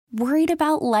Worried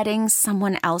about letting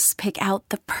someone else pick out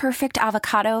the perfect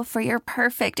avocado for your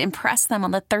perfect impress them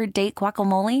on the third date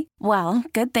guacamole? Well,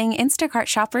 good thing Instacart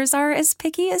shoppers are as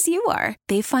picky as you are.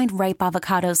 They find ripe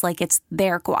avocados like it's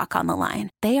their guac on the line.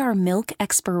 They are milk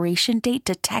expiration date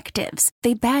detectives.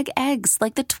 They bag eggs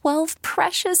like the 12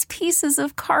 precious pieces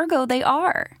of cargo they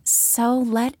are. So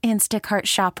let Instacart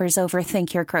shoppers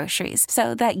overthink your groceries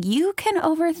so that you can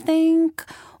overthink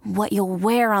what you'll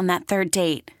wear on that third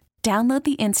date. Download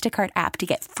the Instacart app to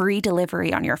get free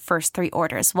delivery on your first 3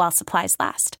 orders while supplies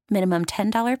last. Minimum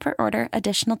 $10 per order.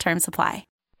 Additional terms apply.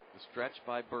 The stretch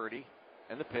by Birdie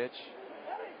and the pitch.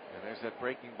 And there's that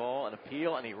breaking ball, an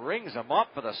appeal, and he rings him up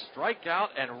for the strikeout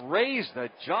and raised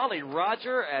the Jolly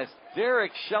Roger as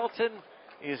Derek Shelton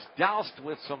is doused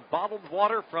with some bottled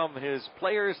water from his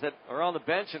players that are on the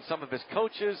bench and some of his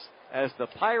coaches as the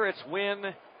Pirates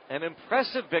win an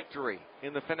impressive victory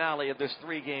in the finale of this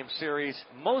 3-game series.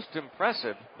 Most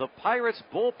impressive, the Pirates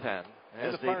bullpen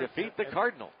as they defeat the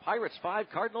Cardinals. Pirates 5,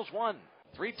 Cardinals 1.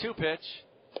 3-2 pitch.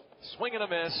 Swing and a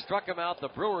miss. Struck him out. The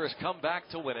Brewers come back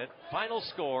to win it. Final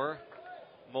score,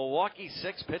 Milwaukee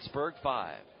 6, Pittsburgh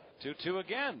 5. 2-2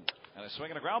 again. And a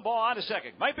swing and a ground ball on to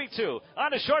second. Might be 2.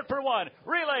 On to short for 1.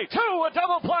 Relay 2. A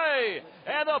double play.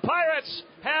 And the Pirates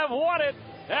have won it.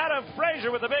 Adam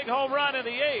Frazier with a big home run in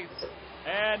the 8th.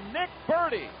 And Nick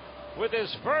Birdie with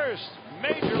his first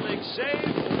Major League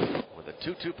save. With a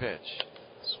 2-2 pitch.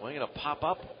 Swinging a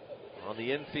pop-up on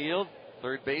the infield.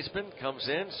 Third baseman comes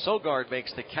in. Sogard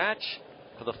makes the catch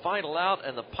for the final out.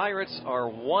 And the Pirates are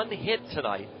 1 hit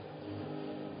tonight.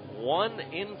 1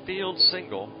 infield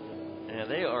single. And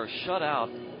they are shut out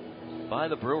by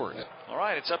the Brewers. All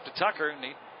right, it's up to Tucker.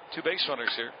 Need 2 base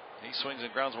runners here. He swings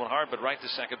and grounds one hard, but right to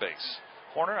second base.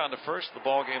 Corner on to first. The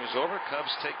ball game is over.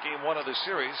 Cubs take game 1 of the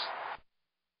series.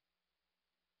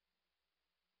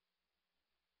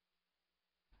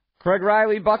 Craig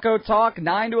Riley, Bucco Talk,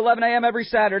 9 to 11 a.m. every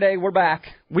Saturday. We're back.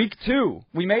 Week 2.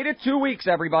 We made it 2 weeks,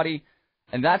 everybody.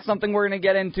 And that's something we're going to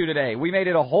get into today. We made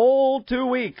it a whole 2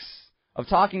 weeks of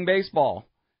talking baseball.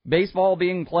 Baseball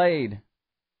being played.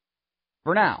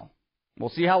 For now. We'll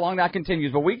see how long that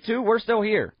continues. But week 2, we're still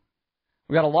here.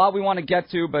 We got a lot we want to get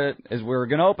to, but as we're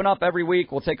going to open up every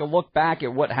week, we'll take a look back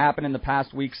at what happened in the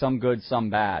past week, some good, some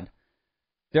bad.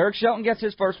 Derek Shelton gets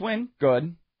his first win,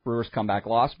 good. Brewers comeback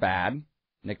loss, bad.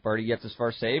 Nick Birdie gets his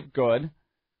first save, good.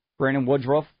 Brandon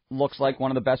Woodruff looks like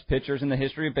one of the best pitchers in the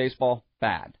history of baseball,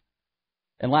 bad.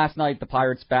 And last night, the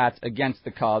Pirates' bats against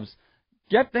the Cubs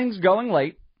get things going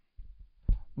late,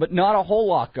 but not a whole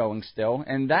lot going still,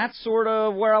 and that's sort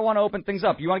of where I want to open things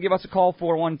up. You want to give us a call,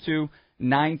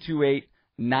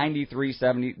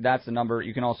 412-928-9370. That's the number.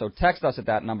 You can also text us at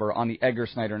that number on the Edgar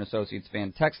Snyder & Associates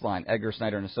fan text line. Edgar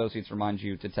Snyder & Associates reminds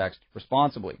you to text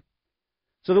responsibly.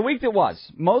 So the week that was,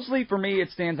 mostly for me,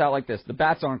 it stands out like this. The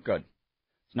bats aren't good.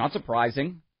 It's not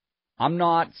surprising. I'm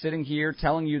not sitting here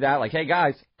telling you that like, hey,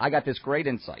 guys, I got this great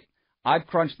insight. I've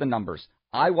crunched the numbers.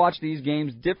 I watch these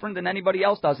games different than anybody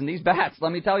else does, and these bats,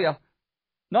 let me tell you,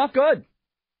 not good.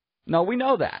 No, we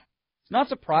know that. It's not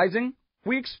surprising.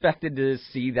 We expected to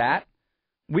see that.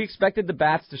 We expected the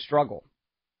bats to struggle.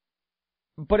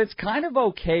 But it's kind of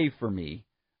okay for me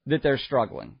that they're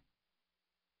struggling.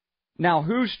 Now,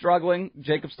 who's struggling?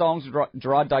 Jacob Stallings,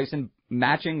 Gerard Dyson,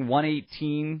 matching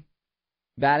 118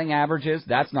 batting averages.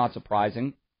 That's not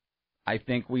surprising. I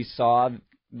think we saw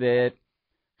that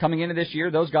coming into this year,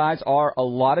 those guys are a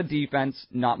lot of defense,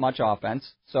 not much offense.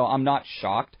 So I'm not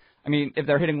shocked. I mean, if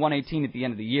they're hitting 118 at the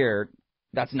end of the year,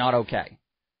 that's not okay.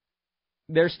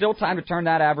 There's still time to turn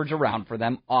that average around for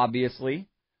them, obviously,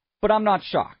 but I'm not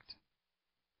shocked.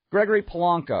 Gregory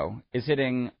Polanco is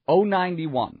hitting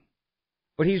 .091,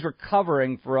 but he's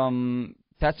recovering from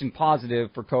testing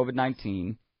positive for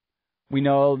COVID-19. We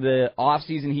know the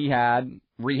offseason he had,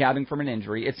 rehabbing from an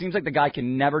injury. It seems like the guy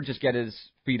can never just get his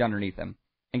feet underneath him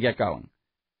and get going.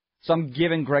 So I'm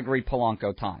giving Gregory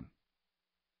Polanco time.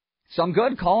 Some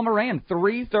good. Colin Moran,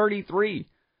 333,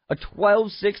 a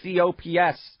 1260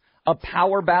 OPS. A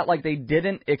power bat like they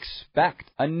didn't expect.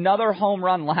 Another home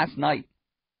run last night.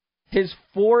 His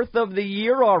 4th of the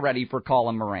year already for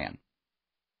Colin Moran.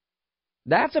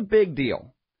 That's a big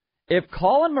deal. If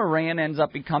Colin Moran ends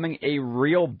up becoming a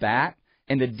real bat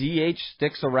and the DH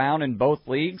sticks around in both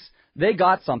leagues, they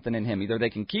got something in him. Either they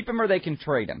can keep him or they can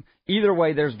trade him. Either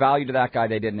way, there's value to that guy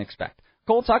they didn't expect.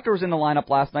 Cole Tucker was in the lineup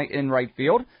last night in right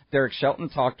field. Derek Shelton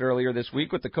talked earlier this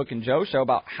week with the Cook and Joe show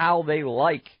about how they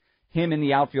like him in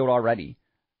the outfield already,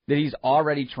 that he's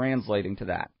already translating to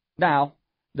that. Now,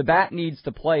 the bat needs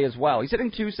to play as well. He's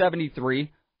hitting .273,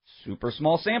 super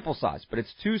small sample size, but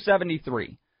it's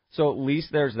 .273, so at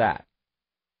least there's that.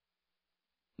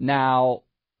 Now,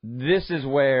 this is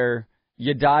where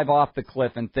you dive off the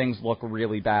cliff and things look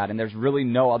really bad, and there's really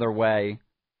no other way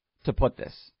to put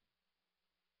this.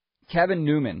 Kevin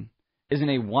Newman is in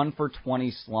a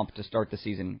 1-for-20 slump to start the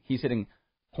season. He's hitting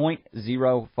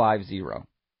 .050.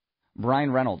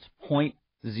 Brian Reynolds,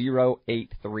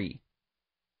 .083.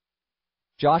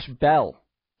 Josh Bell,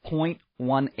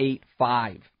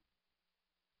 .185.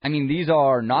 I mean, these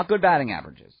are not good batting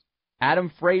averages.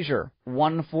 Adam Frazier,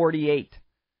 148.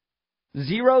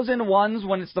 Zeros and ones,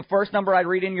 when it's the first number I'd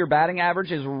read in your batting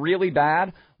average, is really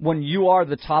bad when you are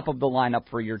the top of the lineup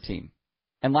for your team.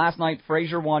 And last night,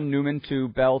 Frazier 1, Newman 2,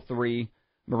 Bell 3.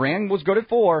 Moran was good at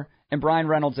 4, and Brian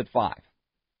Reynolds at 5.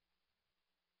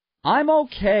 I'm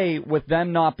okay with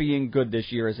them not being good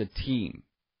this year as a team.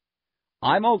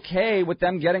 I'm okay with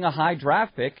them getting a high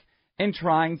draft pick and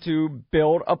trying to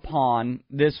build upon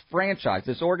this franchise,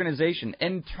 this organization,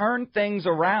 and turn things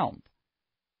around.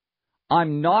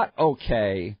 I'm not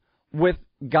okay with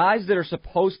guys that are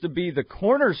supposed to be the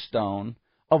cornerstone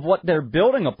of what they're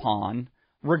building upon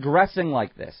regressing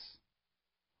like this.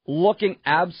 Looking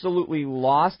absolutely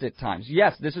lost at times.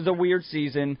 Yes, this is a weird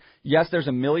season. Yes, there's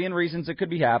a million reasons it could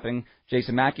be happening.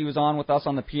 Jason Mackey was on with us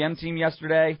on the PM team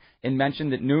yesterday and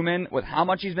mentioned that Newman, with how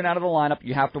much he's been out of the lineup,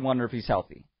 you have to wonder if he's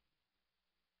healthy.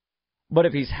 But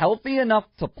if he's healthy enough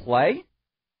to play,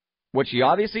 which he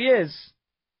obviously is,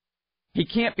 he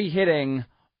can't be hitting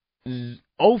 .050.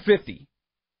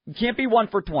 He can't be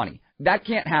 1-for-20. That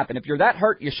can't happen. If you're that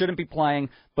hurt, you shouldn't be playing.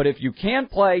 But if you can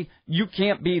play, you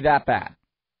can't be that bad.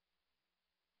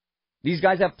 These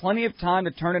guys have plenty of time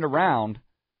to turn it around.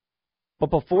 But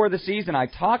before the season, I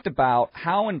talked about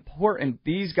how important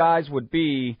these guys would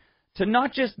be to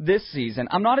not just this season.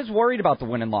 I'm not as worried about the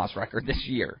win and loss record this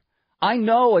year. I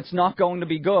know it's not going to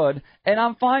be good, and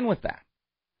I'm fine with that.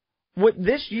 What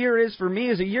this year is for me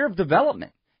is a year of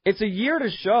development. It's a year to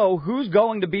show who's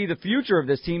going to be the future of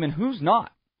this team and who's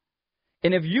not.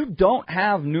 And if you don't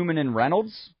have Newman and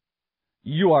Reynolds,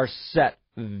 you are set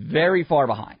very far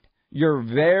behind. You're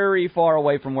very far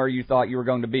away from where you thought you were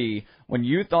going to be when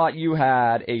you thought you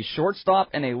had a shortstop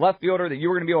and a left fielder that you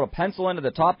were going to be able to pencil into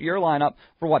the top of your lineup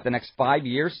for what, the next 5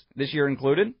 years, this year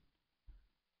included?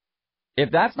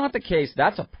 If that's not the case,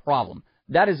 that's a problem.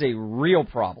 That is a real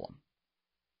problem.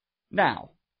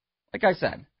 Now, like I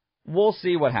said, we'll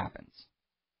see what happens.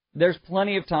 There's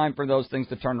plenty of time for those things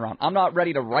to turn around. I'm not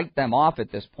ready to write them off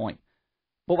at this point.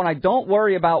 But when I don't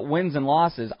worry about wins and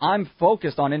losses, I'm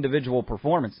focused on individual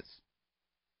performances.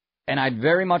 And I'd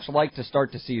very much like to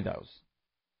start to see those.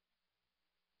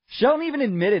 Shelton even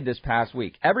admitted this past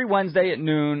week. Every Wednesday at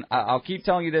noon, I'll keep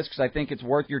telling you this because I think it's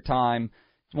worth your time.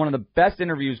 It's one of the best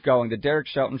interviews going, the Derek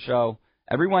Shelton Show.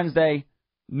 Every Wednesday,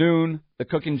 noon, the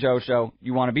Cook and Joe Show.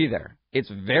 You want to be there. It's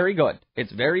very good.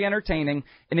 It's very entertaining,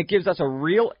 and it gives us a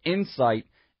real insight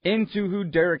into who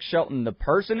Derek Shelton, the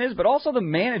person, is, but also the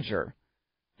manager,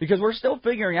 because we're still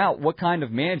figuring out what kind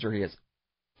of manager he is.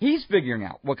 He's figuring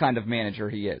out what kind of manager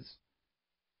he is.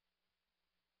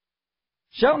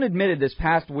 Shelton admitted this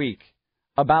past week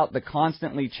about the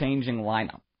constantly changing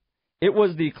lineup. It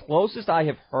was the closest I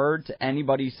have heard to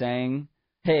anybody saying,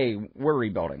 hey, we're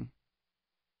rebuilding.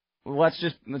 Let's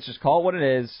just call it what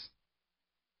it is.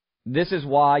 This is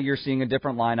why you're seeing a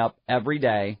different lineup every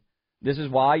day. This is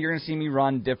why you're going to see me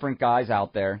run different guys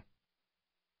out there.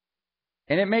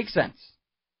 And it makes sense.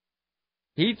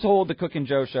 He told the Cook and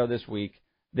Joe Show this week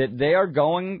that they are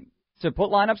going to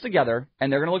put lineups together,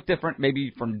 and they're going to look different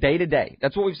maybe from day to day.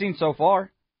 That's what we've seen so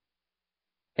far.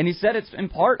 And he said it's in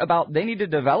part about they need to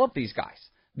develop these guys.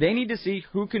 They need to see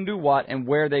who can do what and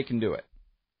where they can do it.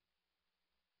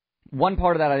 One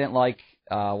part of that I didn't like,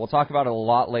 we'll talk about it a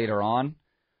lot later on,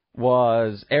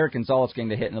 was Eric Gonzalez getting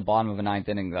the hit in the bottom of the ninth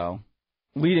inning, though.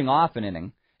 Leading off an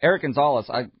inning. Eric Gonzalez,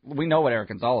 we know what Eric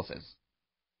Gonzalez is.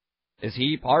 Is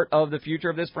he part of the future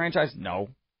of this franchise? No.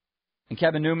 And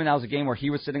Kevin Newman, that was a game where he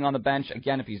was sitting on the bench.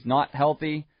 Again, if he's not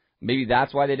healthy, maybe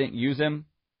that's why they didn't use him.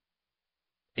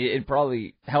 It'd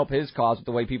probably help his cause with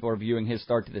the way people are viewing his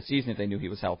start to the season if they knew he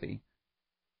was healthy.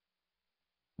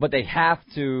 But they have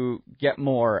to get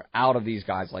more out of these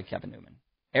guys like Kevin Newman.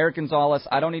 Eric Gonzalez,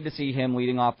 I don't need to see him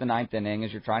leading off the ninth inning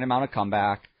as you're trying to mount a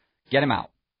comeback. Get him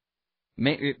out.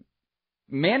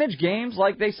 Manage games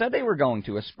like they said they were going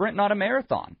to, a sprint, not a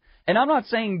marathon. And I'm not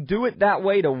saying do it that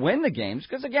way to win the games,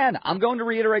 because, again, I'm going to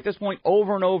reiterate this point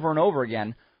over and over and over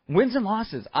again. Wins and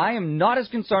losses, I am not as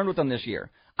concerned with them this year.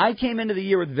 I came into the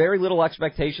year with very little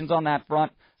expectations on that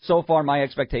front. So far, my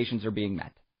expectations are being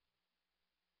met.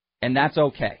 And that's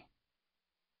okay.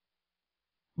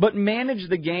 But manage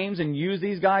the games and use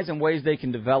these guys in ways they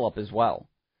can develop as well.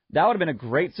 That would have been a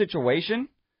great situation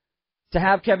to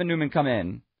have Kevin Newman come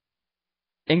in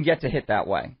and get to hit that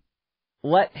way.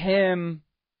 Let him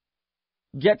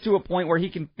get to a point where he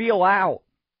can feel out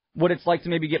what it's like to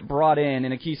maybe get brought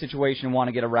in a key situation and want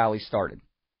to get a rally started.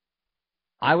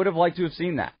 I would have liked to have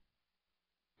seen that.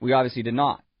 We obviously did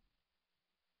not.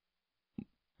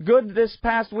 Good this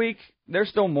past week. There's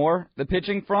still more. The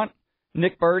pitching front,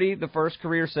 Nick Birdie, the first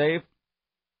career save.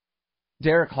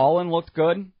 Derek Holland looked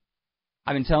good.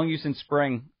 I've been telling you since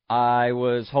spring I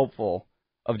was hopeful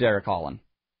of Derek Holland.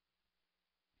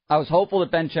 I was hopeful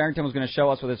that Ben Cherington was going to show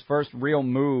us with his first real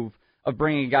move of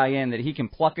bringing a guy in that he can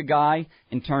pluck a guy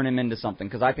and turn him into something,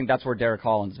 because I think that's where Derek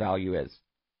Holland's value is.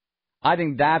 I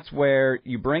think that's where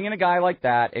you bring in a guy like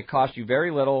that, it costs you very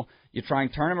little, you try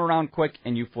and turn him around quick,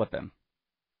 and you flip him.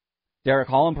 Derek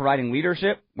Holland providing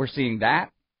leadership, we're seeing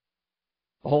that.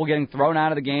 The whole getting thrown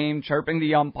out of the game, chirping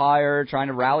the umpire, trying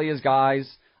to rally his guys.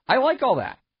 I like all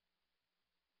that.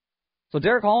 So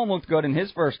Derek Holland looked good in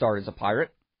his first start as a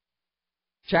Pirate.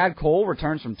 Chad Cole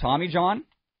returns from Tommy John.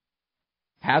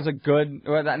 Has a good,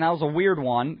 and that was a weird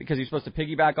one because he's supposed to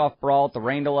piggyback off Brawl at the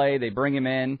rain delay. They bring him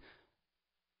in.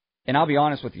 And I'll be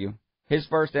honest with you, his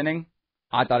first inning,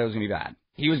 I thought it was going to be bad.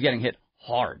 He was getting hit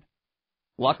hard.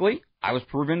 Luckily, I was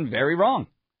proven very wrong.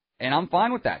 And I'm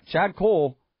fine with that. Chad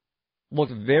Cole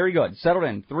looked very good. Settled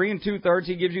in. 3 2/3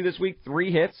 he gives you this week.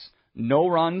 3 hits, no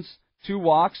runs, 2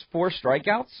 walks, 4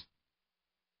 strikeouts.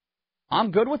 I'm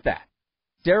good with that.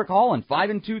 Derek Holland, 5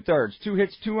 2/3, 2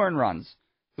 hits, 2 earned runs,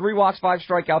 3 walks, 5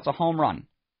 strikeouts, a home run.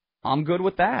 I'm good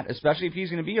with that, especially if he's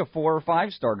going to be a 4 or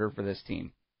 5 starter for this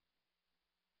team.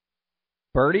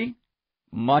 Birdie,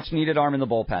 much needed arm in the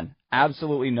bullpen.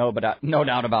 Absolutely no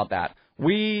doubt about that.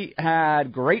 We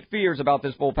had great fears about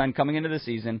this bullpen coming into the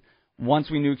season once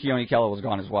we knew Keone Keller was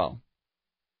gone as well.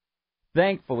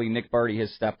 Thankfully, Nick Birdie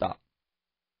has stepped up.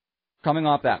 Coming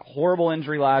off that horrible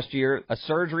injury last year, a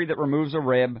surgery that removes a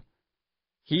rib,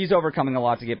 he's overcoming a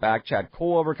lot to get back. Chad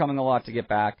Cole overcoming a lot to get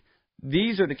back.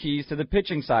 These are the keys to the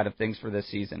pitching side of things for this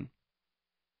season.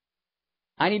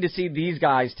 I need to see these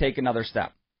guys take another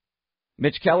step.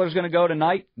 Mitch Keller's going to go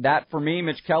tonight. That, for me,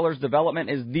 Mitch Keller's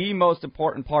development is the most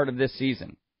important part of this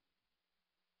season.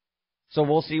 So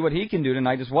we'll see what he can do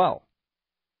tonight as well.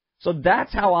 So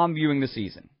that's how I'm viewing the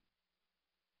season.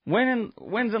 Wins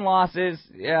and losses,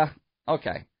 yeah,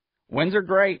 okay. Wins are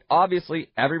great.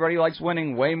 Obviously, everybody likes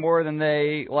winning way more than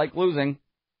they like losing.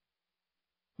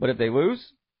 But if they lose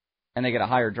and they get a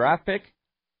higher draft pick,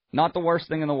 not the worst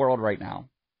thing in the world right now.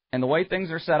 And the way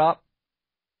things are set up,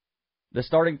 the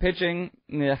starting pitching,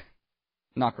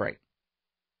 not great.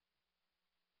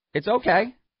 It's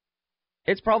okay.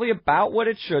 It's probably about what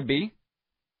it should be,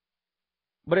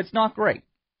 but it's not great.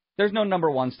 There's no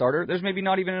number 1 starter. There's maybe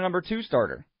not even a number 2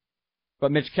 starter.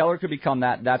 But Mitch Keller could become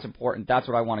that. That's important. That's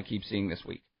what I want to keep seeing this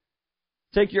week.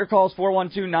 Take your calls,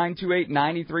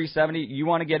 412-928-9370. You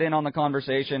want to get in on the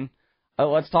conversation.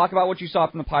 Let's talk about what you saw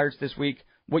from the Pirates this week,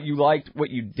 what you liked, what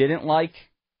you didn't like.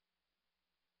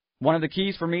 One of the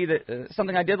keys for me, that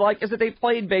something I did like, is that they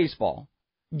played baseball.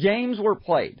 Games were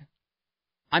played.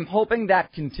 I'm hoping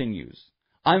that continues.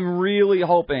 I'm really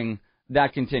hoping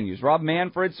that continues. Rob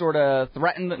Manfred sort of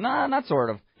threatened, not sort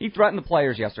of. He threatened the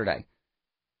players yesterday.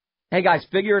 Hey, guys,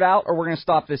 figure it out or we're going to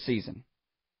stop this season.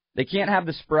 They can't have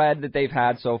the spread that they've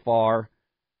had so far.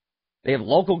 They have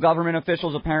local government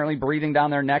officials apparently breathing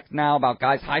down their necks now about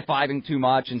guys high-fiving too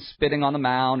much and spitting on the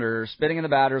mound or spitting in the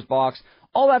batter's box.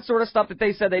 All that sort of stuff that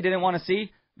they said they didn't want to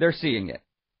see, they're seeing it.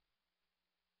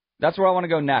 That's where I want to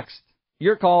go next.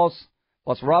 Your calls,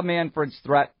 plus Rob Manfred's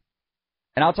threat.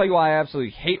 And I'll tell you why I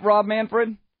absolutely hate Rob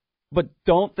Manfred, but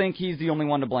don't think he's the only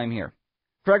one to blame here.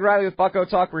 Craig Riley with Bucco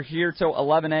Talk. We're here till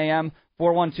 11 a.m.,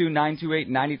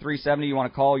 412-928-9370. You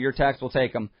want to call, your text, we'll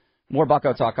take them. More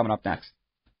Bucco Talk coming up next.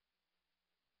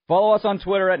 Follow us on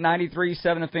Twitter at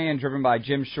 937thefan, driven by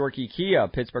Jim Shorkey Kia,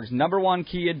 Pittsburgh's #1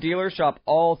 Kia dealer. Shop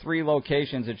all 3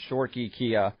 locations at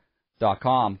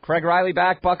ShorkeyKia.com. Craig Riley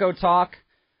back, Bucco Talk.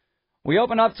 We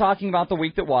open up talking about the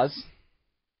week that was.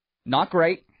 Not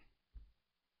great.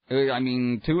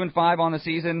 2-5 on the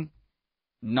season.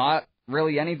 Not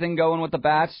really anything going with the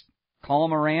bats. Colin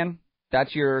Moran,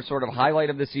 that's your sort of highlight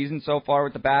of the season so far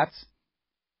with the bats.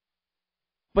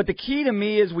 But the key to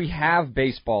me is we have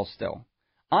baseball still.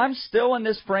 I'm still in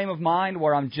this frame of mind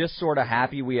where I'm just sort of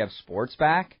happy we have sports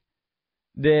back.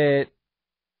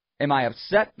 Am I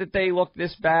upset that they look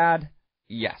this bad?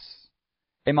 Yes.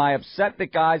 Am I upset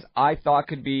that guys I thought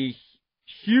could be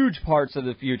huge parts of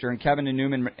the future, and Kevin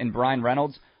Newman and Brian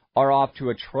Reynolds, are off to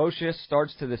atrocious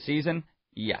starts to the season?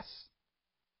 Yes.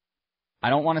 I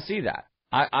don't want to see that.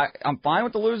 I'm fine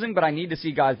with the losing, but I need to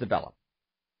see guys develop.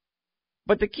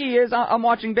 But the key is I'm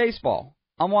watching baseball.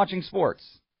 I'm watching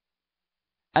sports.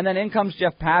 And then in comes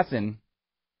Jeff Passan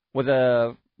with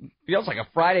feels like a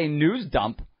Friday news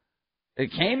dump.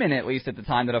 It came in at least at the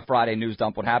time that a Friday news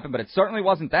dump would happen, but it certainly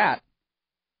wasn't that.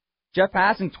 Jeff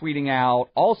Passan tweeting out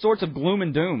all sorts of gloom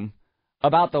and doom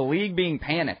about the league being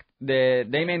panicked, that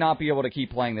they may not be able to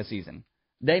keep playing this season.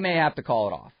 They may have to call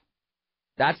it off.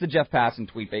 That's the Jeff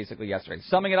Passan tweet basically yesterday.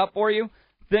 Summing it up for you,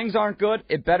 things aren't good,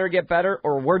 it better get better,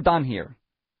 or we're done here.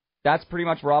 That's pretty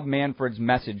much Rob Manfred's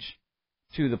message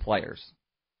to the players.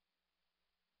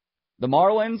 The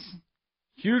Marlins,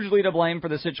 hugely to blame for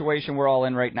the situation we're all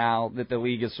in right now, that the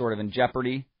league is sort of in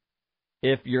jeopardy,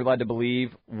 if you're led to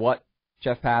believe what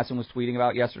Jeff Passan was tweeting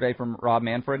about yesterday from Rob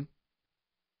Manfred.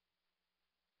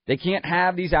 They can't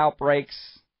have these outbreaks.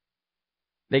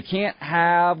 They can't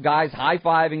have guys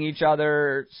high-fiving each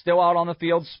other, still out on the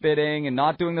field spitting, and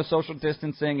not doing the social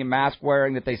distancing and mask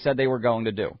wearing that they said they were going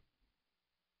to do.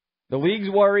 The league's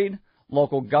worried.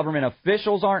 Local government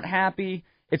officials aren't happy.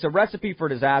 It's a recipe for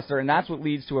disaster, and that's what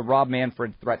leads to a Rob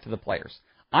Manfred threat to the players.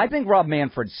 I think Rob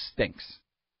Manfred stinks.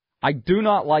 I do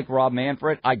not like Rob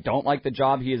Manfred. I don't like the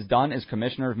job he has done as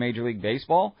commissioner of Major League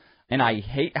Baseball, and I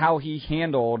hate how he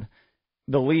handled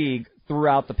the league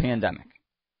throughout the pandemic.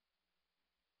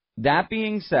 That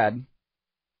being said,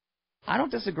 I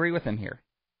don't disagree with him here.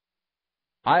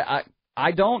 I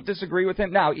don't disagree with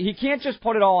him. Now, he can't just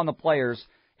put it all on the players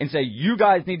and say, you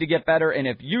guys need to get better, and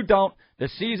if you don't, the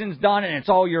season's done and it's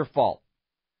all your fault.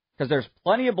 Because there's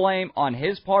plenty of blame on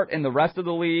his part and the rest of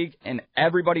the league and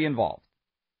everybody involved.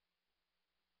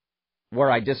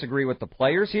 Where I disagree with the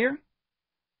players here,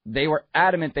 they were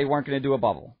adamant they weren't going to do a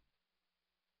bubble.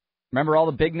 Remember all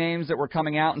the big names that were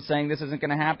coming out and saying this isn't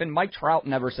going to happen? Mike Trout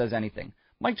never says anything.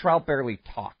 Mike Trout barely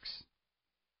talks.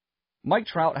 Mike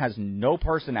Trout has no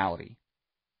personality.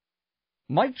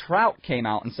 Mike Trout came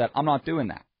out and said, I'm not doing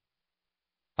that.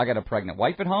 I got a pregnant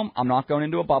wife at home. I'm not going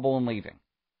into a bubble and leaving.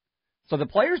 So the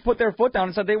players put their foot down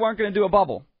and said they weren't going to do a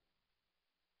bubble.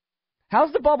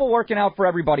 How's the bubble working out for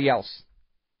everybody else?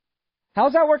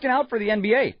 How's that working out for the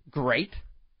NBA? Great.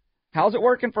 How's it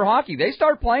working for hockey? They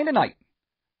start playing tonight.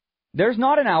 There's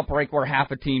not an outbreak where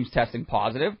half a team's testing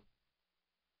positive.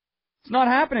 It's not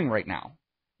happening right now.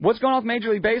 What's going on with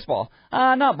Major League Baseball?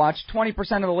 Not much. 20%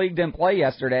 of the league didn't play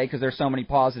yesterday because there's so many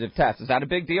positive tests. Is that a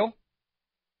big deal?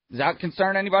 Does that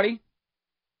concern anybody?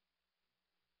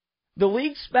 The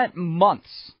league spent months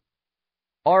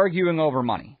arguing over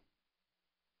money.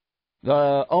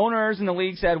 The owners in the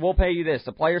league said, we'll pay you this.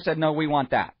 The players said, no, we want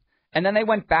that. And then they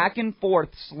went back and forth,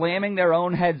 slamming their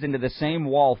own heads into the same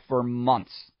wall for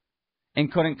months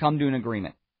and couldn't come to an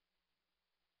agreement.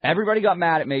 Everybody got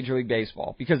mad at Major League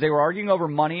Baseball because they were arguing over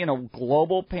money in a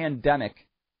global pandemic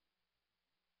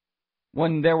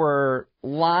when there were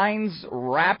lines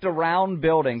wrapped around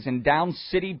buildings and down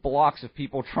city blocks of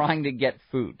people trying to get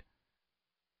food.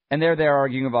 And they're there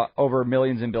arguing about over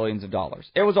millions and billions of dollars.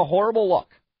 It was a horrible look.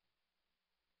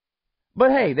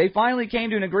 But hey, they finally came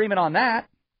to an agreement on that.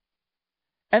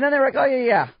 And then they were like, oh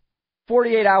yeah,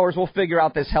 48 hours, we'll figure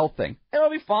out this health thing. It'll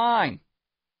be fine.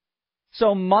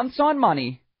 So months on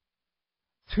money,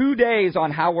 2 days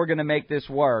on how we're going to make this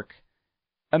work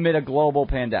amid a global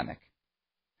pandemic.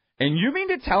 And you mean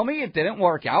to tell me it didn't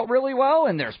work out really well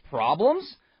and there's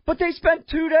problems? But they spent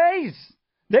 2 days.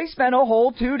 They spent a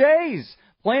whole 2 days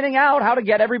planning out how to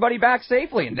get everybody back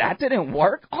safely, and that didn't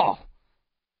work? Oh,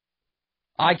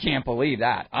 I can't believe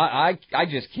that. I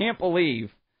just can't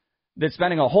believe that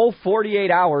spending a whole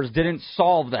 48 hours didn't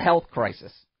solve the health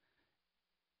crisis.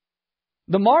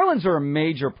 The Marlins are a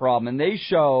major problem, and they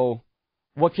show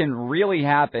what can really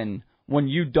happen when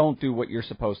you don't do what you're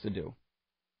supposed to do.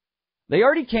 They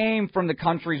already came from the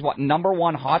country's, number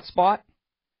one hotspot?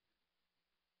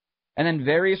 And then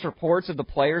various reports of the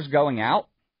players going out.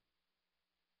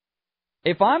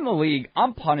 If I'm the league,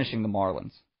 I'm punishing the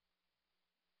Marlins.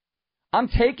 I'm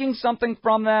taking something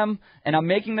from them, and I'm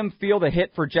making them feel the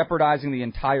hit for jeopardizing the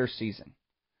entire season.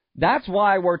 That's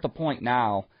why we're at the point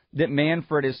now that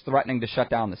Manfred is threatening to shut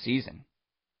down the season.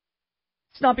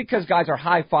 It's not because guys are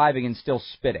high-fiving and still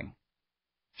spitting.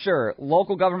 Sure,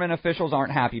 local government officials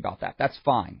aren't happy about that. That's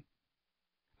fine.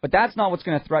 But that's not what's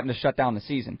going to threaten to shut down the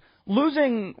season.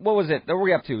 Losing, what was it? What are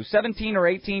we up to? 17 or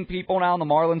 18 people now in the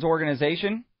Marlins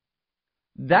organization?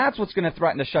 That's what's going to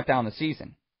threaten to shut down the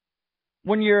season.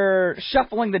 When you're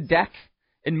shuffling the deck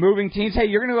and moving teams, hey,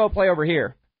 you're going to go play over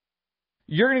here.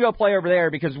 You're going to go play over there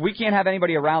because we can't have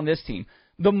anybody around this team.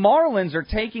 The Marlins are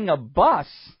taking a bus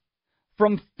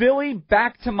from Philly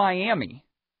back to Miami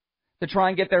to try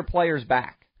and get their players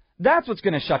back. That's what's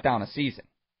going to shut down a season.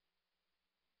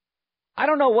 I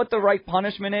don't know what the right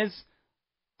punishment is.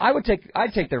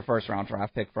 I'd take their first-round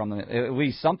draft pick from them, at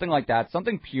least something like that,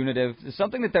 something punitive,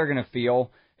 something that they're going to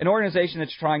feel. An organization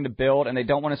that's trying to build and they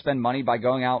don't want to spend money by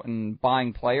going out and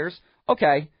buying players.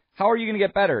 Okay, how are you going to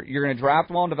get better? You're going to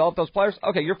draft well and develop those players?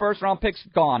 Okay, your first-round pick's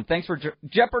gone. Thanks for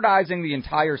jeopardizing the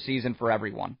entire season for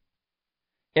everyone.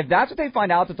 If that's what they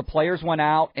find out, that the players went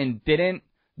out and didn't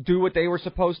do what they were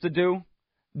supposed to do,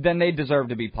 then they deserve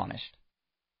to be punished.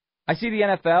 I see the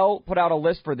NFL put out a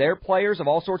list for their players of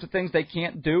all sorts of things they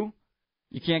can't do.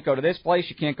 You can't go to this place,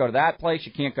 you can't go to that place,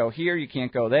 you can't go here, you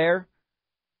can't go there.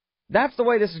 That's the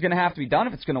way this is going to have to be done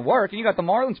if it's going to work. And you got the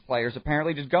Marlins players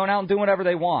apparently just going out and doing whatever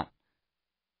they want.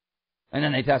 And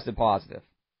then they tested positive.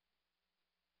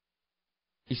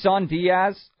 Isan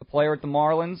Diaz, a player at the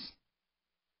Marlins,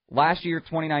 last year,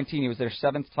 2019, he was their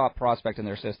 7th top prospect in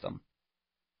their system.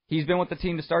 He's been with the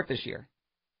team to start this year.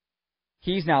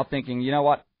 He's now thinking, you know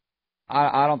what,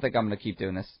 I don't think I'm going to keep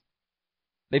doing this.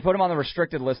 They put him on the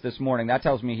restricted list this morning. That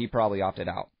tells me he probably opted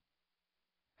out.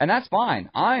 And that's fine.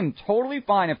 I'm totally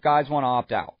fine if guys want to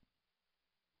opt out.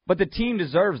 But the team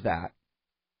deserves that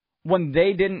when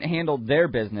they didn't handle their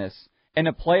business and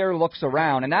a player looks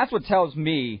around. And that's what tells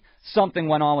me something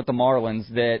went on with the Marlins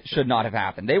that should not have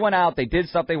happened. They went out, they did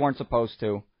stuff they weren't supposed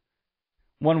to.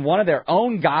 When one of their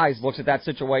own guys looks at that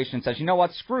situation and says, you know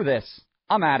what, screw this,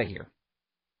 I'm out of here.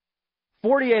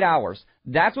 48 hours.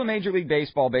 That's what Major League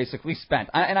Baseball basically spent.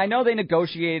 And I know they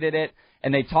negotiated it,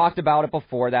 and they talked about it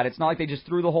before that. It's not like they just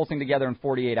threw the whole thing together in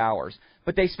 48 hours.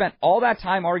 But they spent all that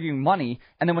time arguing money,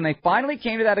 and then when they finally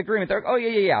came to that agreement, they're like, oh,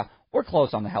 yeah, we're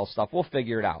close on the health stuff. We'll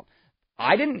figure it out.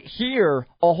 I didn't hear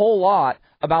a whole lot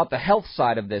about the health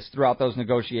side of this throughout those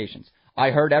negotiations.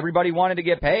 I heard everybody wanted to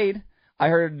get paid. I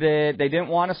heard that they didn't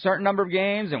want a certain number of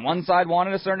games, and one side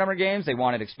wanted a certain number of games. They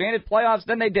wanted expanded playoffs,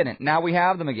 then they didn't. Now we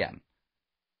have them again.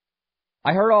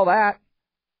 I heard all that.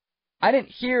 I didn't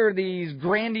hear these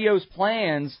grandiose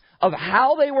plans of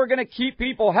how they were going to keep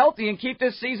people healthy and keep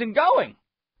this season going.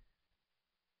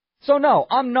 So no,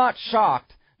 I'm not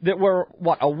shocked that we're,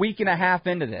 a week and a half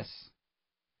into this.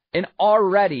 And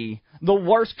already the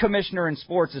worst commissioner in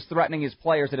sports is threatening his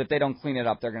players that if they don't clean it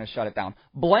up, they're going to shut it down.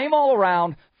 Blame all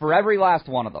around for every last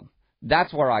one of them.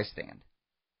 That's where I stand.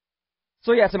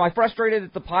 So yes, am I frustrated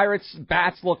that the Pirates'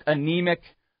 bats look anemic?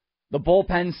 The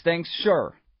bullpen stinks?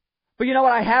 Sure. But you know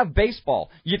what? I have baseball.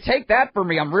 You take that from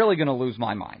me, I'm really going to lose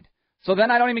my mind. So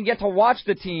then I don't even get to watch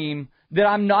the team that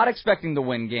I'm not expecting to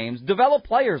win games. Develop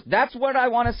players. That's what I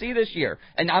want to see this year.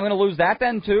 And I'm going to lose that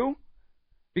then too?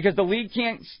 Because the league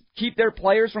can't keep their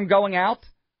players from going out?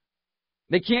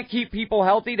 They can't keep people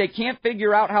healthy? They can't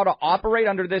figure out how to operate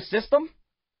under this system?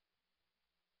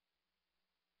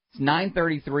 It's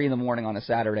 9:33 in the morning on a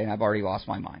Saturday, and I've already lost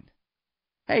my mind.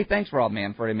 Hey, thanks, Rob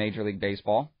Manfred in Major League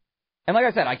Baseball. And like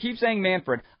I said, I keep saying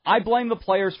Manfred. I blame the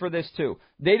players for this, too.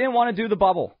 They didn't want to do the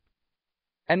bubble.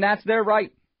 And that's their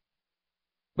right.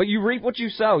 But you reap what you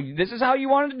sow. This is how you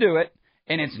wanted to do it,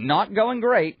 and it's not going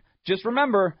great. Just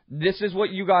remember, this is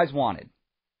what you guys wanted.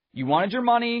 You wanted your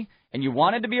money, and you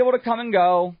wanted to be able to come and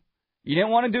go. You didn't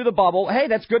want to do the bubble. Hey,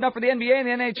 that's good enough for the NBA and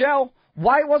the NHL.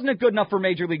 Why wasn't it good enough for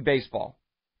Major League Baseball?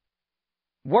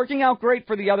 Working out great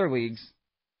for the other leagues.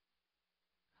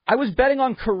 I was betting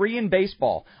on Korean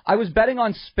baseball. I was betting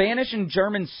on Spanish and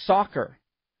German soccer.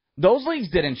 Those leagues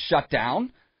didn't shut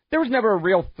down. There was never a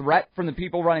real threat from the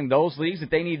people running those leagues that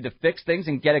they needed to fix things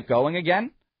and get it going again.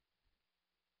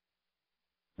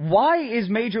 Why is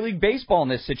Major League Baseball in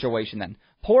this situation then?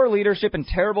 Poor leadership and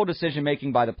terrible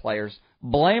decision-making by the players.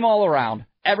 Blame all around.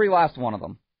 Every last one of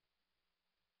them.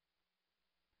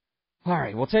 All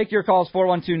right, we'll take your calls,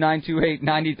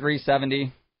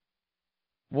 412-928-9370.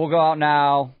 We'll go out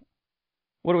now.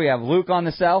 What do we have? Luke on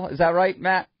the cell? Is that right,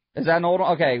 Matt? Is that an old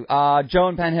one? Okay, Joe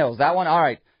in Penn Hills. That one? All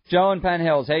right. Joe in Penn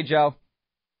Hills. Hey, Joe.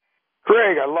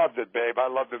 Greg, I loved it, babe. I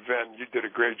loved the event. You did a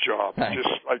great job. Thanks.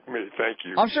 Just like me. Thank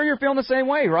you. I'm sure you're feeling the same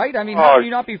way, right? I mean, how can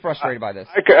you not be frustrated by this?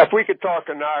 If we could talk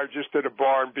an hour just at a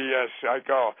bar and BS, I'd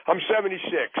go. I'm 76,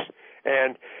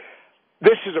 and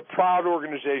this is a proud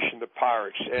organization, the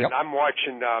Pirates. And Yep. I'm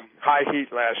watching High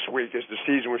Heat last week as the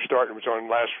season was starting. It was on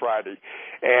last Friday.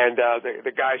 And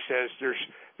the guy says there's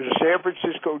the San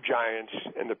Francisco Giants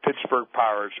and the Pittsburgh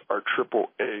Pirates are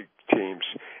AAA teams.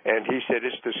 And he said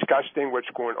it's disgusting what's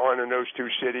going on in those two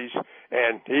cities.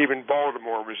 And even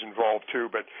Baltimore was involved too.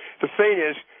 But the thing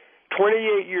is,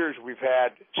 28 years we've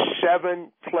had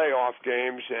 7 playoff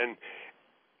games, and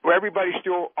everybody's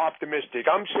still optimistic.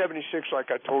 I'm 76, like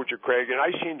I told you, Craig, and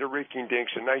I seen the Rinky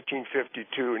Dinks in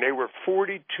 1952, and they were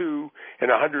 42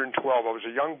 and 112. I was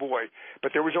a young boy,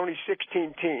 but there was only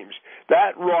 16 teams.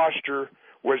 That roster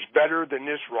was better than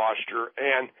this roster,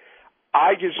 and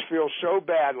I just feel so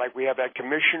bad, like we have that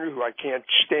commissioner who I can't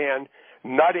stand,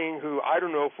 Nutting, who I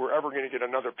don't know if we're ever going to get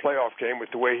another playoff game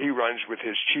with the way he runs with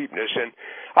his cheapness. And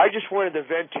I just wanted to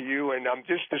vent to you, and I'm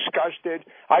just disgusted.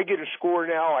 I get a score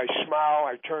now, I smile,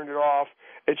 I turn it off.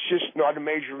 It's just not a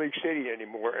major league city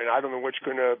anymore, and I don't know what's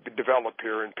going to develop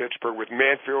here in Pittsburgh with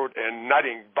Manfield and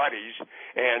Nutting buddies.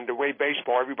 And the way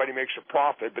baseball, everybody makes a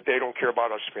profit, but they don't care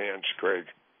about us fans, Craig.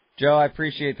 Joe, I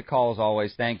appreciate the call as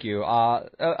always. Thank you.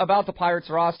 About the Pirates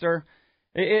roster,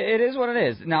 it is what it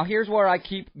is. Now, here's where I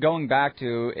keep going back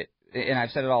to, and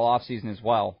I've said it all offseason as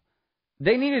well.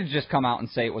 They needed to just come out and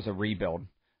say it was a rebuild.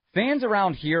 Fans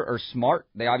around here are smart.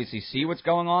 They obviously see what's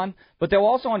going on, but they'll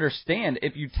also understand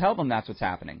if you tell them that's what's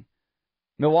happening.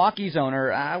 Milwaukee's owner,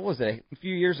 a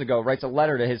few years ago, writes a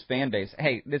letter to his fan base.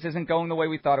 Hey, this isn't going the way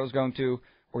we thought it was going to.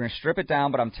 We're going to strip it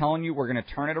down, but I'm telling you, we're going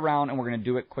to turn it around, and we're going to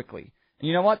do it quickly. And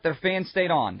you know what? Their fans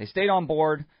stayed on. They stayed on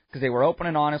board because they were open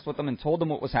and honest with them and told them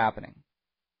what was happening.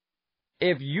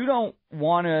 If you don't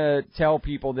want to tell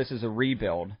people this is a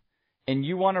rebuild and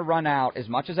you want to run out, as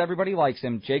much as everybody likes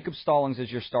him, Jacob Stallings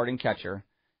is your starting catcher.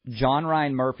 John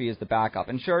Ryan Murphy is the backup.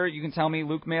 And sure, you can tell me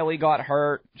Luke Maile got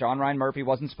hurt. John Ryan Murphy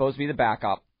wasn't supposed to be the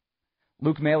backup.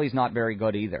 Luke Maile's not very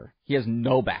good either. He has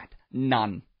no bat.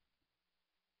 None.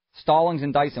 Stallings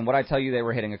and Dyson, what I tell you,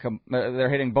 they're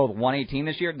hitting both 118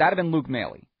 this year. That'd have been Luke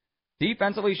Maile.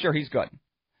 Defensively, sure, he's good.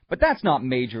 But that's not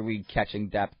major league catching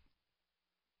depth.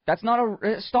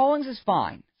 Stallings is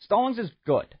fine. Stallings is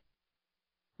good.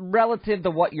 Relative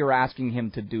to what you're asking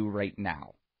him to do right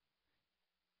now.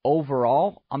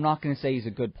 Overall, I'm not going to say he's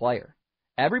a good player.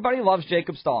 Everybody loves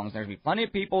Jacob Stallings. There's going to be plenty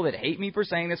of people that hate me for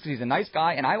saying this because he's a nice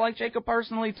guy, and I like Jacob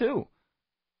personally too.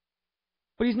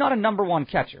 But he's not a number one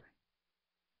catcher.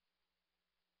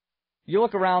 You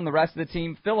look around the rest of the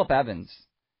team, Phillip Evans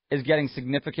is getting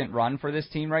significant run for this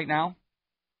team right now.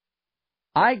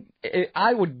 I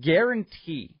would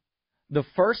guarantee the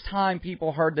first time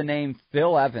people heard the name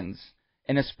Phil Evans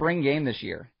in a spring game this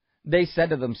year, they said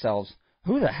to themselves,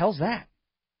 who the hell's that?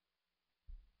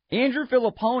 Andrew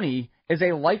Filipponi is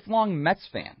a lifelong Mets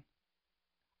fan.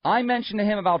 I mentioned to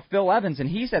him about Phil Evans, and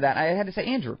he said that. I had to say,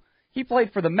 Andrew, he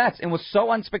played for the Mets and was so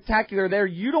unspectacular there,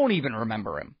 you don't even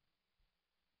remember him.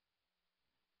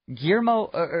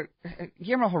 Guillermo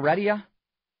Heredia,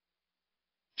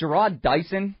 Gerard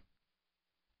Dyson,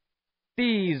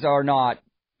 these are not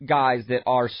guys that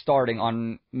are starting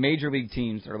on major league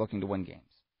teams that are looking to win games.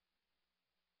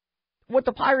 What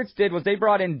the Pirates did was they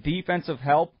brought in defensive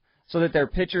help so that their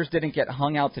pitchers didn't get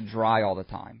hung out to dry all the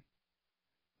time.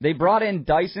 They brought in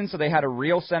Dyson so they had a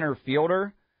real center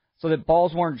fielder so that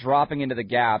balls weren't dropping into the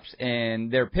gaps,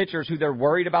 and their pitchers, who they're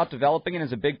worried about developing and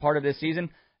is a big part of this season,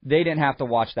 they didn't have to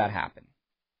watch that happen.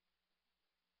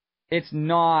 It's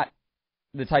not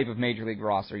the type of major league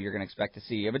roster you're going to expect to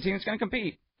see of a team that's going to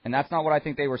compete. And that's not what I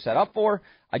think they were set up for.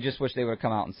 I just wish they would have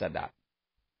come out and said that.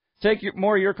 Take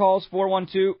more of your calls,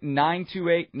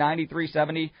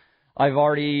 412-928-9370. I've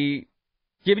already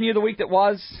given you the week that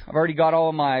was. I've already got all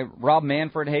of my Rob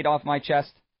Manfred hate off my chest.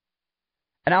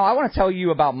 And now I want to tell you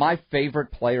about my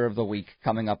favorite player of the week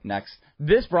coming up next.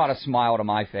 This brought a smile to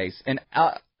my face and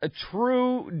a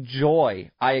true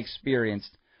joy I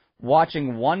experienced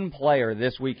watching one player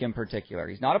this week in particular.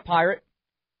 He's not a Pirate.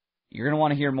 You're going to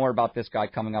want to hear more about this guy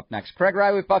coming up next. Craig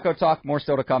Riley with Bucco Talk. More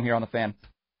still to come here on The Fan.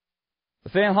 The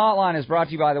Fan Hotline is brought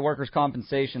to you by the Workers'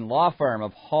 Compensation Law Firm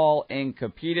of Hall &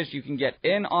 Capitas. You can get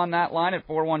in on that line at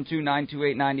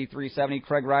 412-928-9370.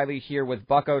 Craig Riley here with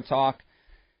Bucco Talk.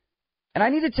 And I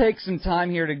need to take some time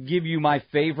here to give you my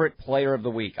favorite player of the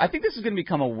week. I think this is going to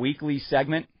become a weekly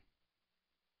segment.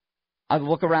 I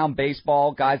look around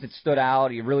baseball, guys that stood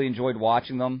out. You really enjoyed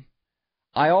watching them.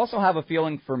 I also have a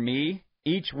feeling for me,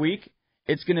 each week,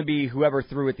 it's going to be whoever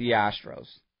threw at the Astros.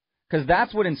 Because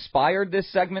that's what inspired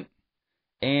this segment.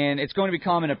 And it's going to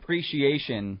become an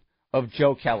appreciation of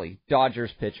Joe Kelly,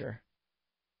 Dodgers pitcher.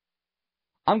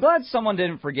 I'm glad someone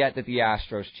didn't forget that the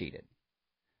Astros cheated.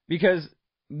 Because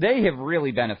they have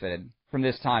really benefited from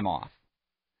this time off.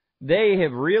 They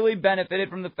have really benefited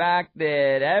from the fact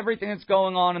that everything that's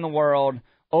going on in the world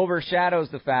overshadows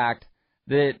the fact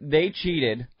that they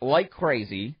cheated like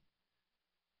crazy.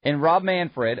 And Rob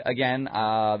Manfred, again,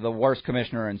 the worst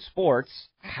commissioner in sports,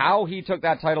 how he took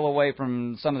that title away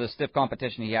from some of the stiff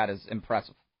competition he had is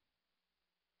impressive.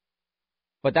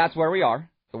 But that's where we are,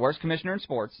 the worst commissioner in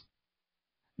sports.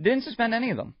 Didn't suspend any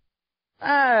of them.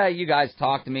 You guys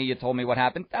talked to me, you told me what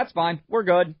happened. That's fine, we're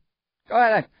good. Go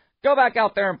ahead, go back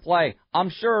out there and play.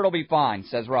 I'm sure it'll be fine,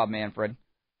 says Rob Manfred.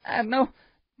 No,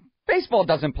 baseball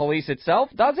doesn't police itself,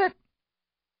 does it?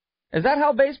 Is that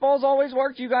how baseball's always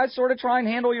worked? You guys sort of try and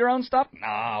handle your own stuff?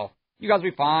 No. You guys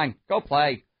will be fine. Go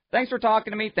play. Thanks for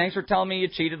talking to me. Thanks for telling me you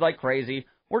cheated like crazy.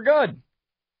 We're good.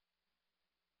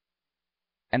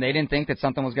 And they didn't think that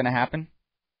something was going to happen?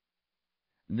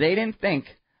 They didn't think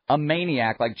a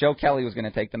maniac like Joe Kelly was going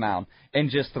to take the mound and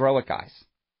just throw at guys.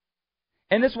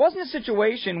 And this wasn't a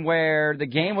situation where the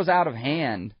game was out of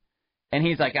hand and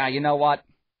he's like, you know what?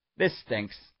 This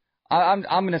stinks. I'm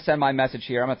going to send my message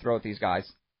here. I'm going to throw at these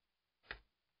guys.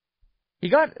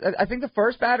 I think the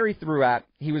first batter he threw at,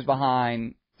 he was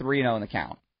behind 3-0 in the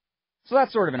count. So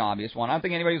that's sort of an obvious one. I don't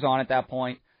think anybody was on at that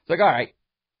point. It's like, all right,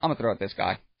 I'm going to throw at this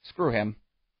guy. Screw him.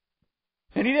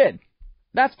 And he did.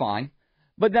 That's fine.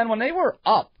 But then when they were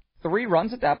up 3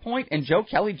 runs at that point and Joe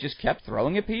Kelly just kept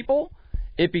throwing at people,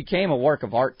 it became a work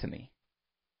of art to me.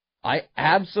 I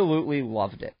absolutely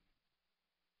loved it.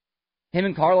 Him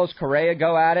and Carlos Correa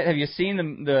go at it. Have you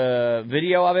seen the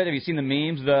video of it? Have you seen the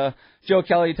memes? The Joe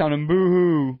Kelly telling him,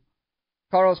 boo-hoo.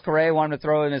 Carlos Correa wanted to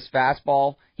throw in his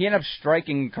fastball. He ended up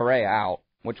striking Correa out,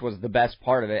 which was the best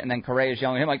part of it. And then Correa's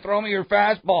yelling at him, like, throw me your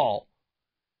fastball.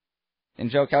 And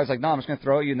Joe Kelly's like, no, I'm just going to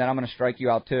throw you, and then I'm going to strike you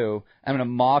out, too. I'm going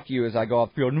to mock you as I go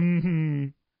off field.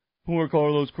 Poor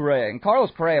Carlos Correa. And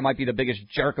Carlos Correa might be the biggest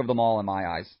jerk of them all in my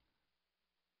eyes.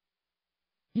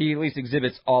 He at least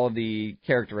exhibits all of the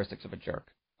characteristics of a jerk.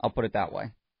 I'll put it that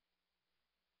way.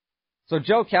 So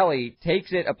Joe Kelly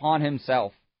takes it upon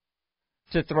himself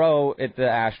to throw at the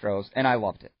Astros, and I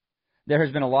loved it. There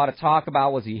has been a lot of talk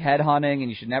about, was he headhunting, and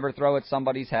you should never throw at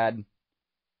somebody's head.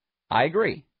 I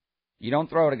agree. You don't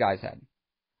throw at a guy's head.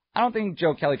 I don't think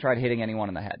Joe Kelly tried hitting anyone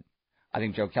in the head. I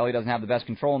think Joe Kelly doesn't have the best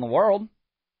control in the world.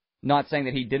 Not saying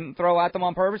that he didn't throw at them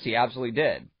on purpose. He absolutely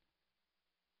did.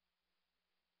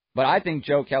 But I think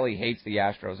Joe Kelly hates the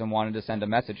Astros and wanted to send a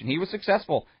message, and he was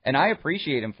successful, and I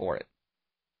appreciate him for it.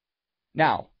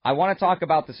 Now, I want to talk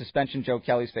about the suspension Joe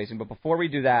Kelly's facing, but before we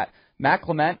do that, Matt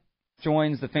Clement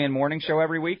joins the Fan Morning Show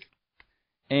every week,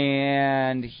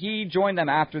 and he joined them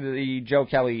after the Joe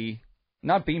Kelly,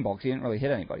 not beanball, because he didn't really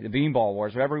hit anybody, the beanball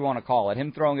wars, whatever you want to call it,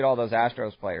 him throwing at all those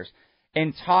Astros players,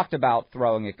 and talked about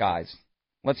throwing at guys.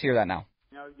 Let's hear that now.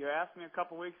 You know, you asked me a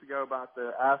couple weeks ago about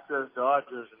the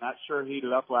Astros-Dodgers, and that sure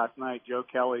heated up last night. Joe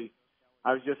Kelly,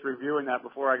 I was just reviewing that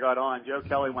before I got on. Joe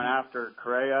Kelly went after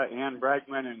Correa and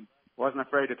Bregman and wasn't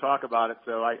afraid to talk about it.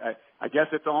 So I guess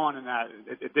it's on, and that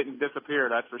it didn't disappear,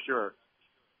 that's for sure.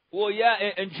 Well, yeah,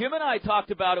 and Jim and I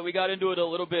talked about it. We got into it a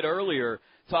little bit earlier,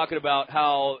 talking about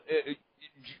how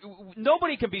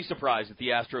nobody can be surprised that the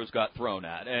Astros got thrown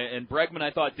at. And Bregman,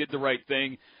 I thought, did the right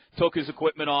thing. Took his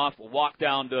equipment off, walked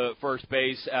down to first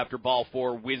base after ball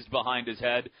 4 whizzed behind his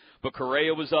head. But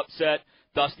Correa was upset.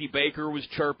 Dusty Baker was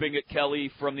chirping at Kelly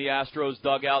from the Astros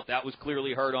dugout. That was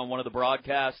clearly heard on one of the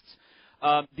broadcasts.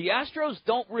 The Astros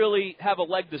don't really have a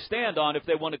leg to stand on if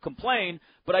they want to complain,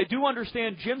 but I do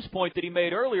understand Jim's point that he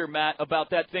made earlier, Matt, about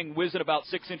that thing whizzing about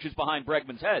 6 inches behind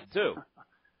Bregman's head, too.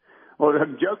 Well,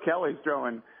 Joe Kelly's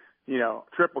throwing,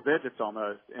 triple digits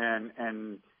almost, and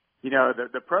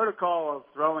the protocol of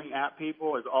throwing at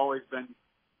people has always been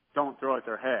don't throw at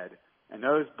their head. And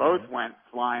those both went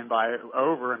flying by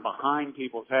over and behind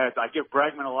people's heads. I give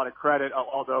Bregman a lot of credit,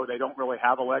 although they don't really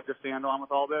have a leg to stand on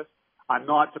with all this. I'm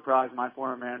not surprised my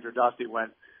former manager, Dusty,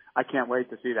 went, I can't wait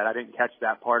to see that. I didn't catch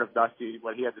that part of Dusty,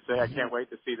 what he had to say. I can't wait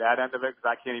to see that end of it because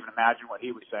I can't even imagine what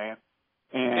he was saying.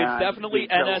 And it's definitely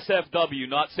NSFW,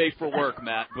 not safe for work,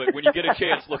 Matt. But when you get a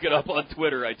chance, look it up on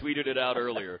Twitter. I tweeted it out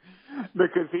earlier.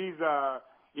 Because he's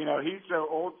so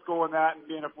old school in that, and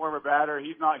being a former batter,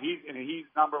 he's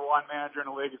number one manager in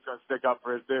the league. He's going to stick up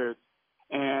for his dudes.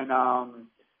 And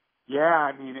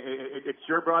it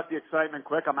sure brought the excitement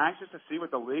quick. I'm anxious to see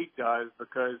what the league does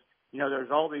because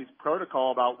there's all these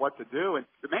protocol about what to do. And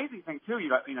the amazing thing too,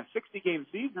 60-game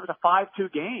season, it was a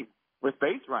 5-2 game with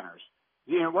base runners.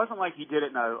 It wasn't like he did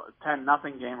it in a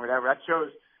 10-0 game or whatever.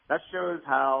 That shows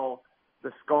how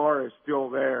the scar is still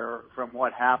there from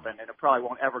what happened, and it probably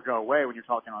won't ever go away when you're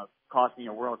talking about costing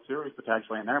a World Series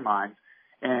potentially in their minds.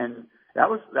 And that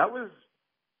was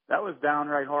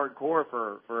downright hardcore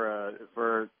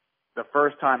for the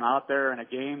first time out there in a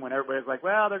game when everybody's like,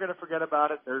 well, they're going to forget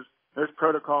about it. There's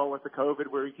protocol with the COVID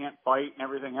where you can't fight and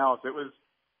everything else.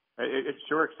 It's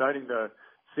sure exciting to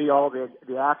see all the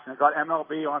action. It got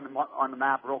MLB on the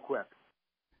map real quick.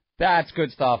 That's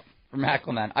good stuff from Matt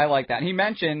Clement. I like that. And he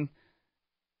mentioned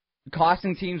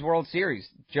costing teams World Series.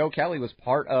 Joe Kelly was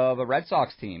part of a Red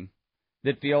Sox team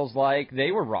that feels like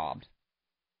they were robbed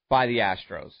by the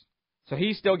Astros. So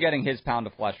he's still getting his pound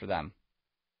of flesh for them.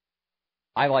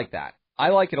 I like that. I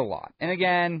like it a lot. And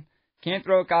again, can't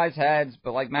throw at guys' heads,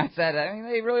 but like Matt said,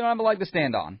 they really don't have a leg to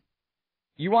stand on.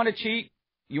 You want to cheat?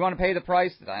 You want to pay the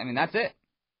price? That's it.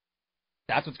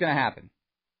 That's what's going to happen.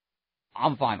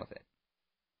 I'm fine with it.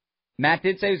 Matt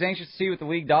did say he was anxious to see what the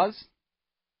league does.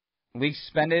 The league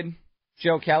suspended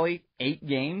Joe Kelly 8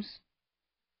 games.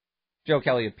 Joe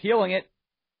Kelly appealing it.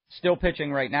 Still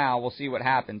pitching right now. We'll see what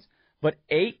happens. But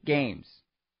 8 games.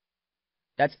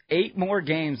 That's 8 more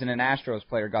games than an Astros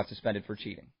player got suspended for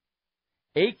cheating.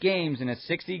 8 games in a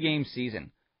 60-game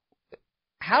season.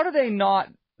 How do they not...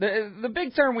 The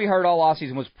big term we heard all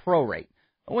offseason was prorate.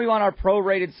 We want our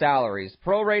prorated salaries,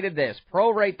 prorated this,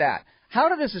 prorate that. How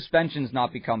do the suspensions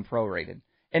not become prorated?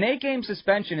 An 8-game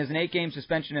suspension is an 8-game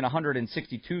suspension in a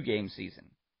 162-game season.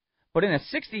 But in a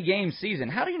 60-game season,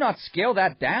 how do you not scale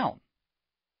that down?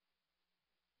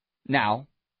 Now,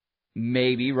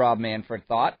 maybe Rob Manfred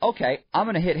thought, okay, I'm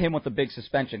going to hit him with a big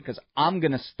suspension because I'm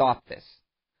going to stop this.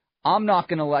 I'm not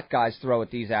going to let guys throw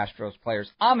at these Astros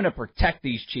players. I'm going to protect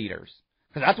these cheaters.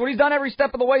 Because that's what he's done every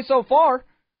step of the way so far.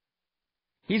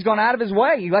 He's gone out of his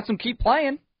way. He lets them keep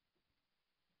playing.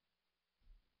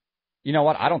 You know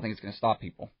what? I don't think it's going to stop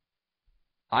people.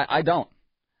 I don't.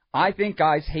 I think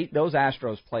guys hate those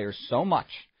Astros players so much,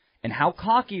 and how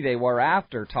cocky they were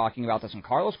after talking about this. And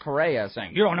Carlos Correa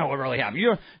saying, you don't know what really happened.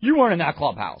 You weren't in that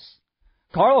clubhouse.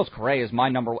 Carlos Correa is my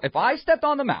number one. If I stepped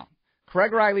on the mound,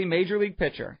 Craig Riley, Major League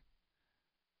pitcher,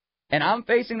 and I'm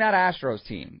facing that Astros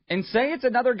team, and say it's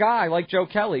another guy like Joe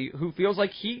Kelly who feels like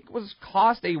he was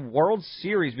cost a World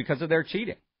Series because of their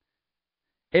cheating.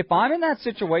 If I'm in that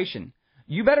situation,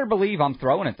 you better believe I'm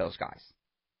throwing at those guys.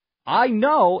 I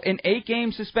know an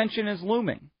 8-game suspension is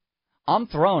looming. I'm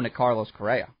throwing at Carlos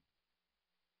Correa.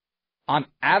 I'm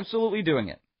absolutely doing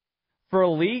it. For a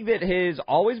league that has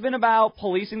always been about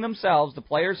policing themselves, the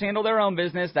players handle their own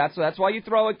business. That's why you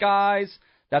throw at guys.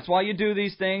 That's why you do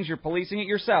these things. You're policing it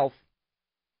yourself.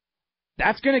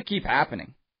 That's going to keep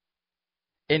happening.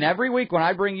 And every week when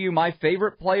I bring you my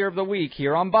favorite player of the week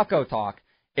here on Bucco Talk,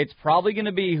 it's probably going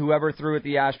to be whoever threw at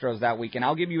the Astros that week, and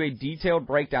I'll give you a detailed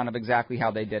breakdown of exactly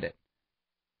how they did it.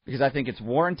 Because I think it's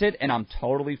warranted, and I'm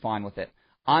totally fine with it.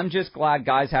 I'm just glad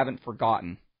guys haven't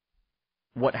forgotten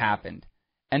what happened.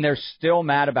 And they're still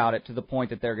mad about it to the point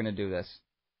that they're going to do this.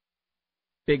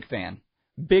 Big fan.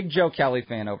 Big Joe Kelly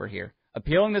fan over here.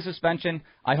 Appealing the suspension,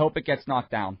 I hope it gets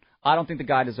knocked down. I don't think the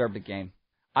guy deserved a game.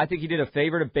 I think he did a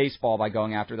favor to baseball by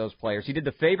going after those players. He did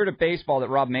the favor to baseball that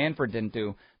Rob Manfred didn't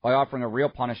do by offering a real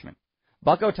punishment.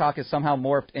 Bucco Talk has somehow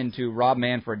morphed into Rob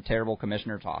Manfred terrible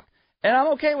commissioner talk. And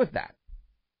I'm okay with that.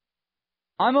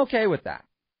 I'm okay with that.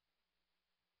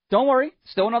 Don't worry.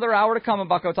 Still another hour to come on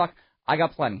Bucco Talk. I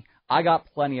got plenty. I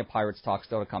got plenty of Pirates talk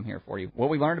still to come here for you. What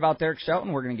we learned about Derek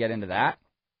Shelton, we're going to get into that.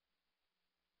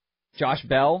 Josh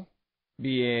Bell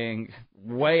being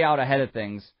way out ahead of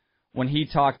things when he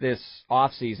talked this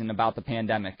offseason about the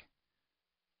pandemic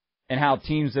and how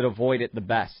teams that avoid it the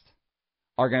best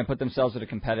are going to put themselves at a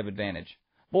competitive advantage.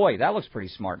 Boy, that looks pretty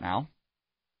smart now.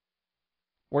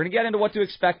 We're going to get into what to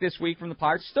expect this week from the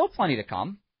Pirates. Still plenty to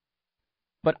come.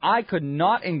 But I could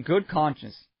not in good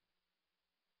conscience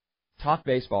talk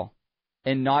baseball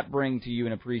and not bring to you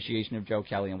an appreciation of Joe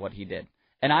Kelly and what he did.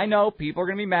 And I know people are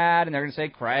going to be mad, and they're going to say,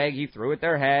 Craig, he threw at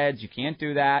their heads. You can't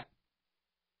do that.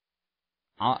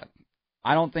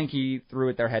 I don't think he threw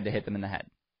at their head to hit them in the head.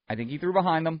 I think he threw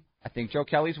behind them. I think Joe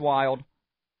Kelly's wild.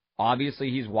 Obviously,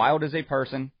 he's wild as a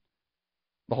person.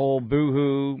 The whole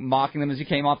boo-hoo, mocking them as he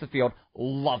came off the field.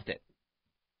 Loved it.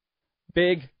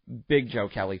 Big Joe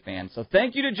Kelly fan. So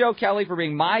thank you to Joe Kelly for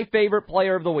being my favorite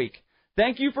player of the week.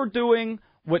 Thank you for doing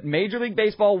what Major League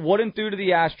Baseball wouldn't do to the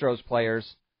Astros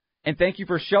players. And thank you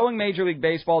for showing Major League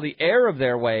Baseball the error of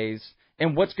their ways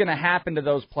and what's going to happen to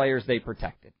those players they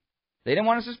protected. They didn't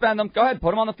want to suspend them. Go ahead,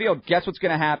 put them on the field. Guess what's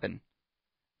going to happen?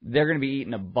 They're going to be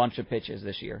eating a bunch of pitches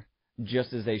this year,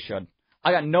 just as they should.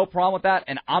 I got no problem with that,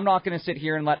 and I'm not going to sit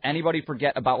here and let anybody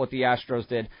forget about what the Astros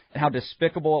did and how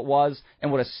despicable it was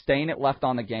and what a stain it left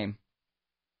on the game.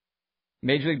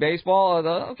 Major League Baseball,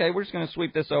 okay, we're just going to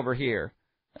sweep this over here.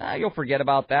 You'll forget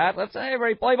about that. Let's say,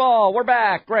 everybody play ball. We're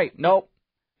back. Great. Nope.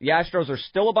 The Astros are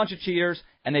still a bunch of cheaters,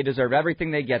 and they deserve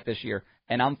everything they get this year.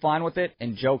 And I'm fine with it.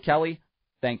 And Joe Kelly,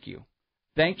 thank you.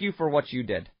 Thank you for what you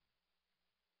did.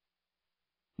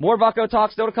 More Bucco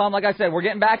talk still to come. Like I said, we're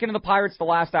getting back into the Pirates the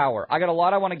last hour. I got a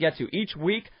lot I want to get to. Each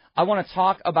week, I want to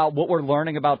talk about what we're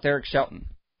learning about Derek Shelton.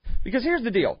 Because here's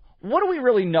the deal. What do we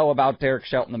really know about Derek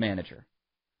Shelton, the manager?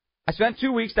 I spent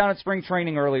 2 weeks down at spring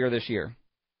training earlier this year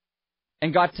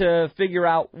and got to figure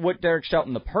out what Derek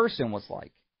Shelton, the person, was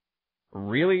like.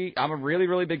 Really, I'm a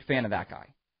really big fan of that guy.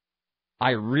 I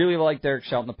really like Derek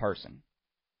Shelton, the person.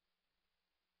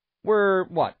 We're,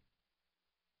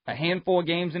 a handful of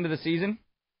games into the season?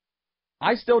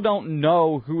 I still don't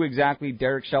know who exactly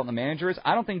Derek Shelton, the manager, is.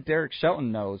 I don't think Derek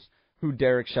Shelton knows who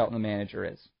Derek Shelton, the manager,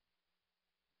 is.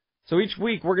 So each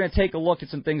week we're going to take a look at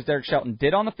some things Derek Shelton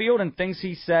did on the field and things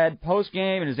he said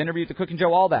post-game and his interview with the Cook and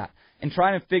Joe, all that, and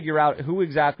trying to figure out who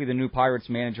exactly the new Pirates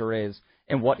manager is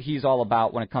and what he's all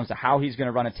about when it comes to how he's going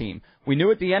to run a team. We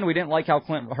knew at the end we didn't like how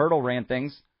Clint Hurdle ran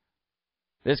things.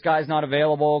 This guy's not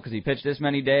available because he pitched this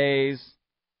many days.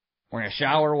 We're going to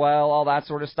shower well, all that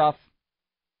sort of stuff.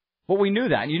 But we knew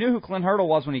that, and you knew who Clint Hurdle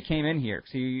was when he came in here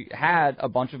because he had a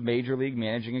bunch of major league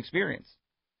managing experience.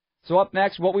 So up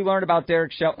next, what we learned about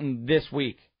Derek Shelton this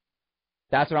week.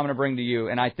 That's what I'm going to bring to you,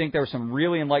 and I think there were some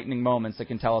really enlightening moments that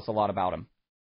can tell us a lot about him.